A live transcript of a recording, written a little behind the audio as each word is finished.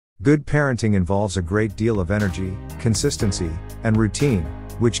Good parenting involves a great deal of energy, consistency, and routine,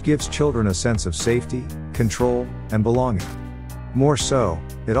 which gives children a sense of safety, control, and belonging. More so,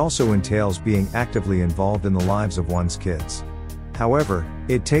 it also entails being actively involved in the lives of one's kids. However,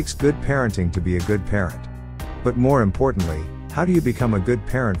 it takes good parenting to be a good parent. But more importantly, how do you become a good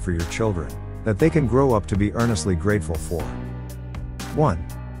parent for your children, that they can grow up to be earnestly grateful for? 1.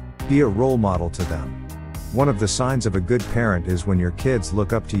 Be a role model to them. One of the signs of a good parent is when your kids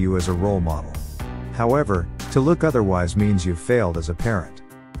look up to you as a role model. However, to look otherwise means you've failed as a parent.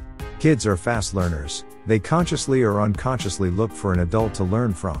 Kids are fast learners. They consciously or unconsciously look for an adult to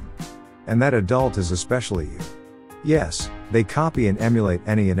learn from. And that adult is especially you. Yes, they copy and emulate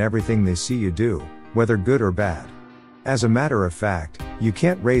any and everything they see you do, whether good or bad. As a matter of fact, you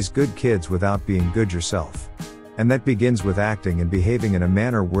can't raise good kids without being good yourself. And that begins with acting and behaving in a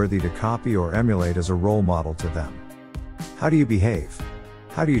manner worthy to copy or emulate as a role model to them. How do you behave?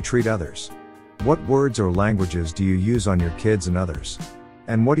 How do you treat others? What words or languages do you use on your kids and others?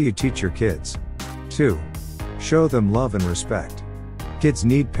 And what do you teach your kids? 2. Show them love and respect. Kids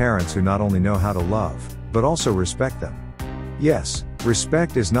need parents who not only know how to love, but also respect them. Yes,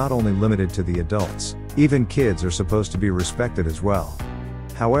 respect is not only limited to the adults, even kids are supposed to be respected as well.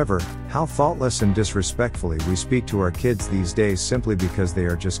 However, how thoughtless and disrespectfully we speak to our kids these days simply because they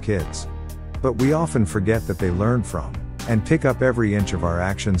are just kids. But we often forget that they learn from, and pick up every inch of our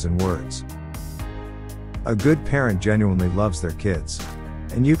actions and words. A good parent genuinely loves their kids.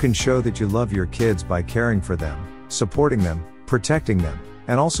 And you can show that you love your kids by caring for them, supporting them, protecting them,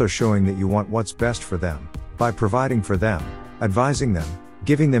 and also showing that you want what's best for them, by providing for them, advising them,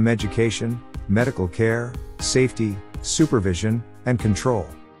 giving them education, medical care, safety, supervision, and control.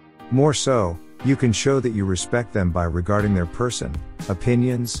 More so, you can show that you respect them by regarding their person,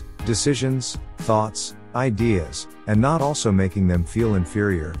 opinions, decisions, thoughts, ideas, and not also making them feel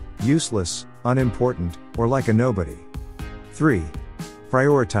inferior, useless, unimportant, or like a nobody. 3.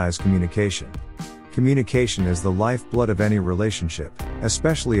 Prioritize communication. Communication is the lifeblood of any relationship,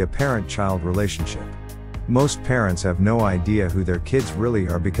 especially a parent-child relationship. Most parents have no idea who their kids really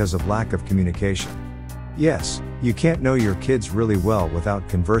are because of lack of communication. Yes, you can't know your kids really well without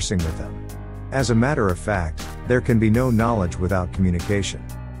conversing with them. As a matter of fact, there can be no knowledge without communication.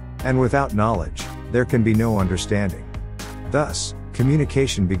 And without knowledge, there can be no understanding. Thus,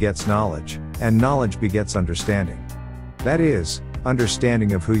 communication begets knowledge, and knowledge begets understanding. That is,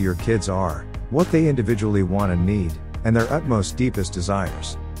 understanding of who your kids are, what they individually want and need, and their utmost deepest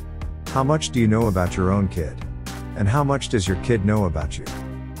desires. How much do you know about your own kid? And how much does your kid know about you?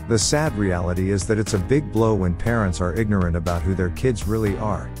 The sad reality is that it's a big blow when parents are ignorant about who their kids really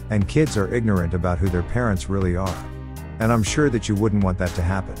are, and kids are ignorant about who their parents really are. And I'm sure that you wouldn't want that to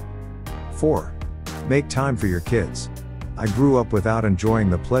happen. 4. Make time for your kids. I grew up without enjoying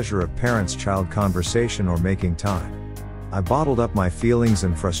the pleasure of parents-child conversation or making time. I bottled up my feelings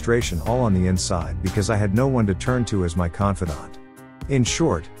and frustration all on the inside because I had no one to turn to as my confidant. In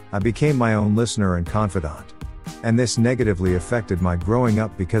short, I became my own listener and confidant. And this negatively affected my growing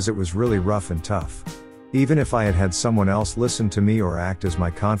up because it was really rough and tough. Even if I had had someone else listen to me or act as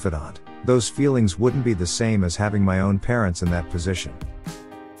my confidant, those feelings wouldn't be the same as having my own parents in that position.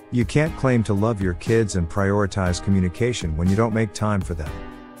 You can't claim to love your kids and prioritize communication when you don't make time for them.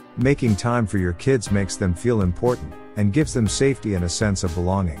 Making time for your kids makes them feel important, and gives them safety and a sense of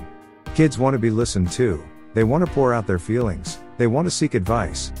belonging. Kids want to be listened to, they want to pour out their feelings, they want to seek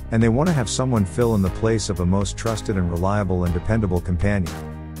advice, and they want to have someone fill in the place of a most trusted and reliable and dependable companion.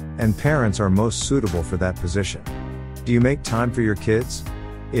 And parents are most suitable for that position. Do you make time for your kids?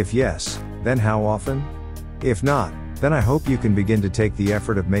 If yes, then how often? If not, then I hope you can begin to take the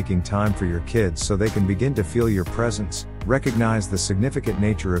effort of making time for your kids so they can begin to feel your presence, recognize the significant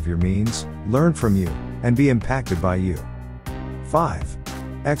nature of your means, learn from you, and be impacted by you. 5.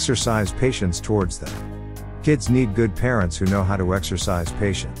 Exercise patience towards them. Kids need good parents who know how to exercise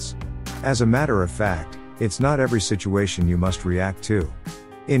patience. As a matter of fact, it's not every situation you must react to.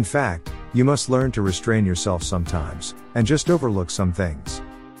 In fact, you must learn to restrain yourself sometimes, and just overlook some things.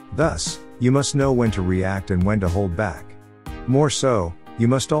 Thus, you must know when to react and when to hold back. More so, you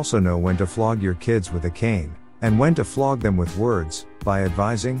must also know when to flog your kids with a cane, and when to flog them with words, by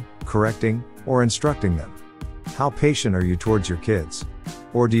advising, correcting, or instructing them. How patient are you towards your kids?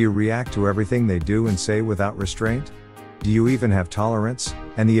 Or do you react to everything they do and say without restraint? Do you even have tolerance,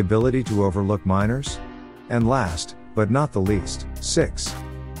 and the ability to overlook minors? And last, but not the least, 6.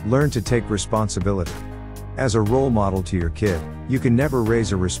 Learn to take responsibility. As a role model to your kid, you can never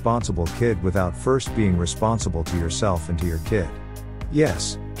raise a responsible kid without first being responsible to yourself and to your kid.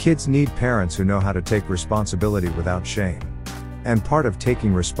 Yes, kids need parents who know how to take responsibility without shame. And part of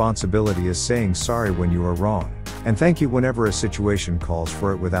taking responsibility is saying sorry when you are wrong, and thank you whenever a situation calls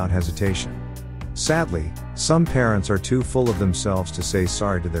for it without hesitation. Sadly, some parents are too full of themselves to say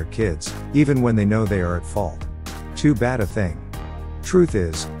sorry to their kids, even when they know they are at fault. Too bad a thing. Truth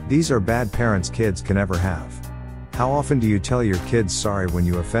is, these are bad parents kids can ever have. How often do you tell your kids sorry when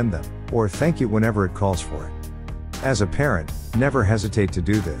you offend them, or thank you whenever it calls for it? As a parent, never hesitate to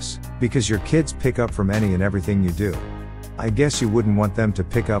do this, because your kids pick up from any and everything you do. I guess you wouldn't want them to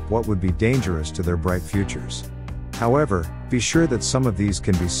pick up what would be dangerous to their bright futures. However, be sure that some of these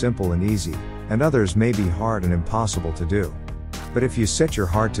can be simple and easy, and others may be hard and impossible to do. But if you set your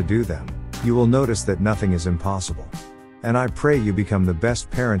heart to do them, you will notice that nothing is impossible. And I pray you become the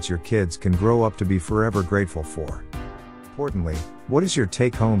best parents your kids can grow up to be forever grateful for. Importantly, what is your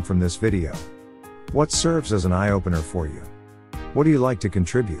take home from this video? What serves as an eye-opener for you? What do you like to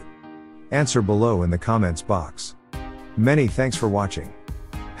contribute? Answer below in the comments box. Many thanks for watching.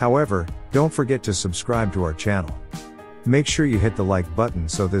 However, don't forget to subscribe to our channel. Make sure you hit the like button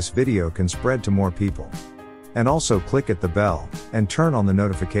so this video can spread to more people. And also click at the bell, and turn on the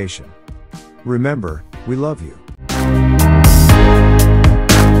notification. Remember, we love you.